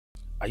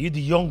Are you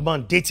the young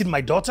man dating my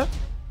daughter?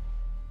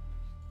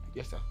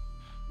 Yes, sir.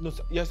 No,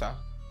 sir. Yes, sir.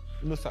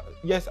 No, sir.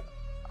 Yes, sir.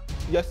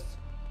 Yes.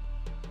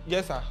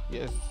 Yes, sir.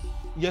 Yes.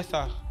 Yes,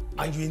 sir.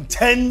 And you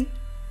intend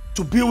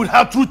to be with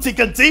her through thick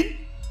and thin?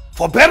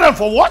 For better and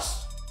for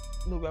worse?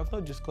 No, we have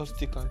not discussed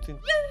thick and thin.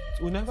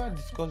 We never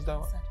discussed that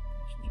one.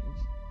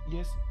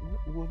 Yes,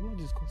 we have not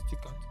discussed thick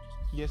and thin.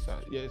 Yes, sir.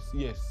 Yes,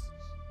 yes.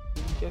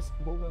 Yes,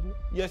 but we have not.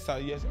 Yes, sir.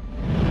 Yes, sir.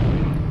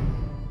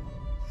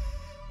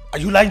 Are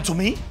you lying to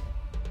me?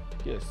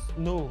 Yes.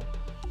 No.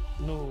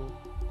 No.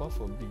 God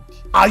forbid.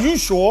 Are you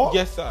sure?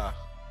 Yes, sir.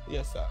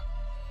 Yes, sir.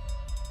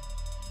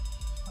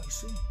 I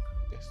see.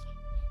 Yes, sir.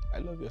 I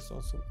love your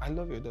son so. I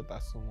love your daughter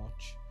so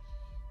much.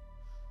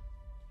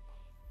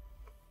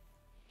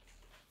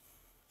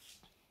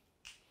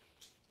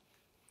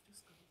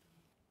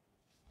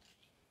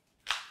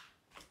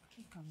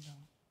 Calm down.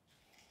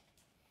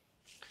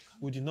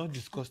 We did not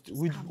discuss.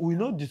 We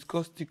not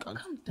discuss thick and.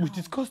 We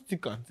discussed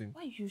thick and thin.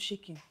 Why are you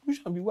shaking? Which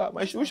one be what?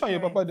 Which one your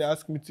papa they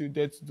ask me to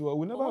dare to do?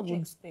 We never. What do you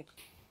expect?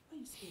 Why are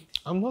you scared?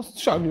 I'm not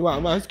sure me why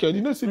I'm scared.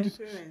 You know, see this.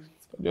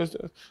 Just,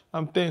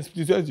 I'm tense.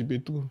 Please, where's the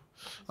bathroom?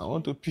 I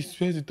want to piss.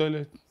 Where's the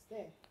toilet?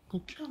 There.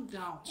 Okay. Calm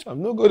down.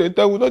 I'm not going to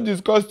tell. We not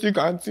discuss thick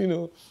and thin.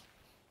 No.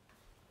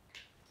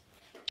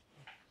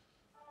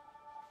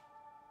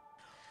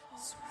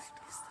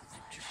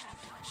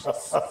 I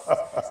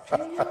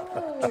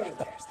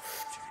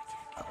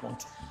want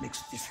to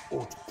mix this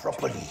oat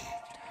properly.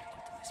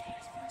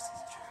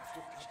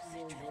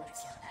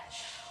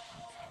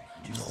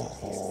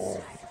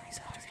 No.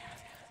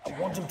 I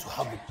want him to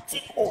have a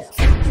thick oat.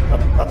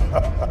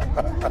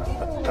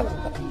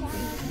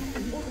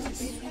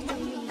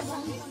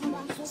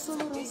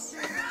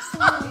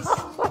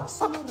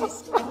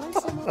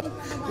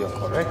 You're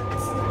correct.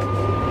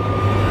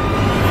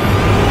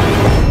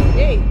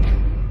 Hey,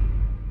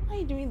 what are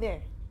you doing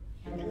there?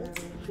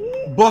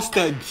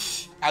 Busted.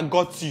 I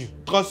got you.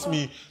 Trust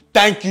me.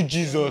 Thank you,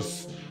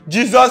 Jesus.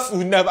 Jesus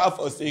will never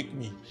forsake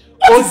me.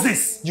 What is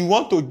this? You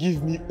want to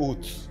give me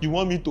oath. You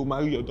want me to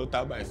marry your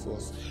daughter by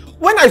force.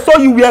 When I saw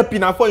you wear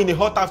pinafore in a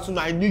hot afternoon,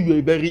 I knew you were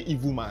a very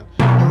evil man.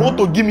 You want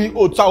to give me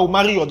oath so I will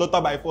marry your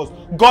daughter by force.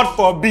 God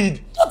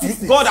forbid. What is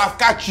this? God have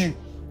catch you.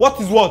 What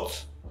is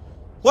what?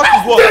 What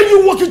How is what? dare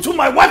you walk into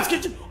my wife's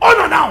kitchen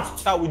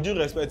unannounced? Sir, with due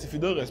respect, if you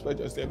don't respect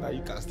yourself now,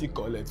 you can still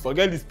collect.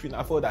 Forget this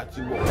pinafore that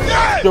you want.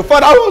 Yes! Your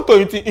father want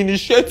to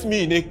initiate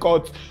me in a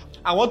court.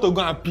 I want to go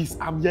and peace.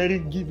 I'm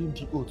hearing giving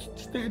the oath.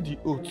 Stay the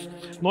oath.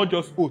 Not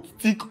just oath,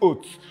 thick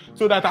oath.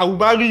 So that I will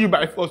marry you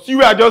by force. You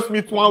were just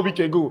met 1 week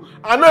ago.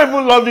 I don't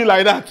even love you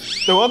like that.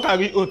 They won't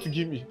carry oath to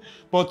give me.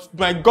 But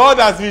my God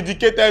has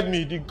vindicated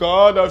me. The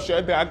God of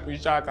Shadrach,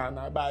 Meshach, and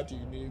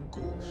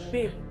Abednego.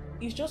 Babe,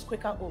 it's just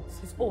Quaker oats.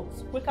 It's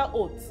oats. Quaker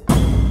oats.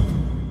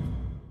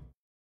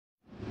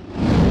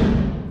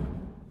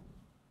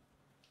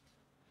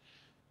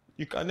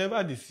 You can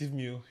never deceive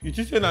me. You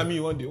just say na me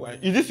you want the wine.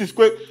 If this is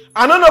Quaker,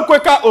 I don't know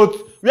Quaker oats.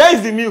 Where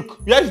is the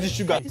milk? Where is the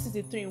sugar? This is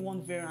a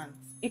 3-in-1 variant.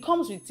 It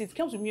comes with it. It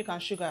comes with milk and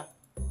sugar.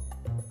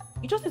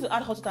 You just need to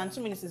add hot water and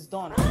 2 minutes is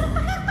done.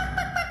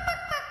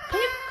 Can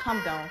you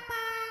calm down?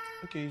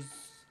 Okay, it's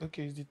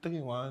the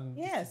 3-in-1.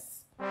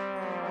 Yes.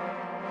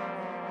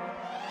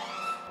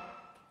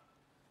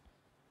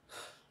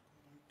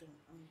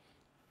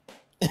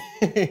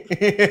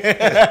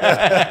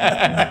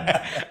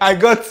 I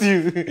got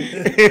you.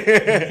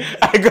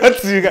 I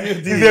got you.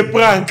 It's a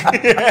prank.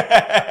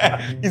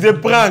 It's a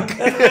prank.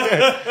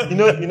 you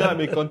know, I'm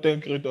a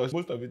content creator.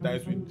 Most of the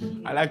times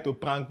I like to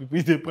prank people.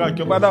 It's a prank.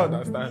 Your father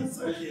understands.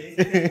 Okay.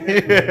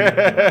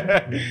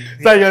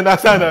 So you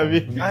understand,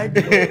 Abi? I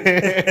do.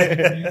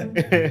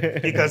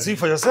 You can see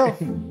for yourself.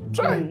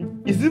 Try.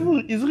 It's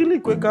really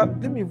Quaker.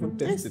 Let me even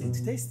test it.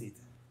 Taste it.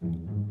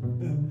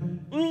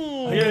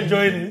 Are you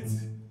enjoying it?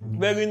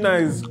 Very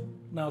nice.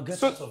 Now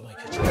get out of my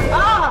kitchen.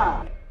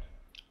 Ah!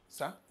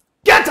 Sir?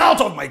 Get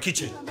out of my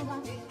kitchen!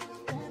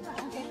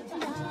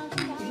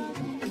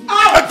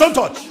 Ah! Don't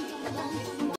touch!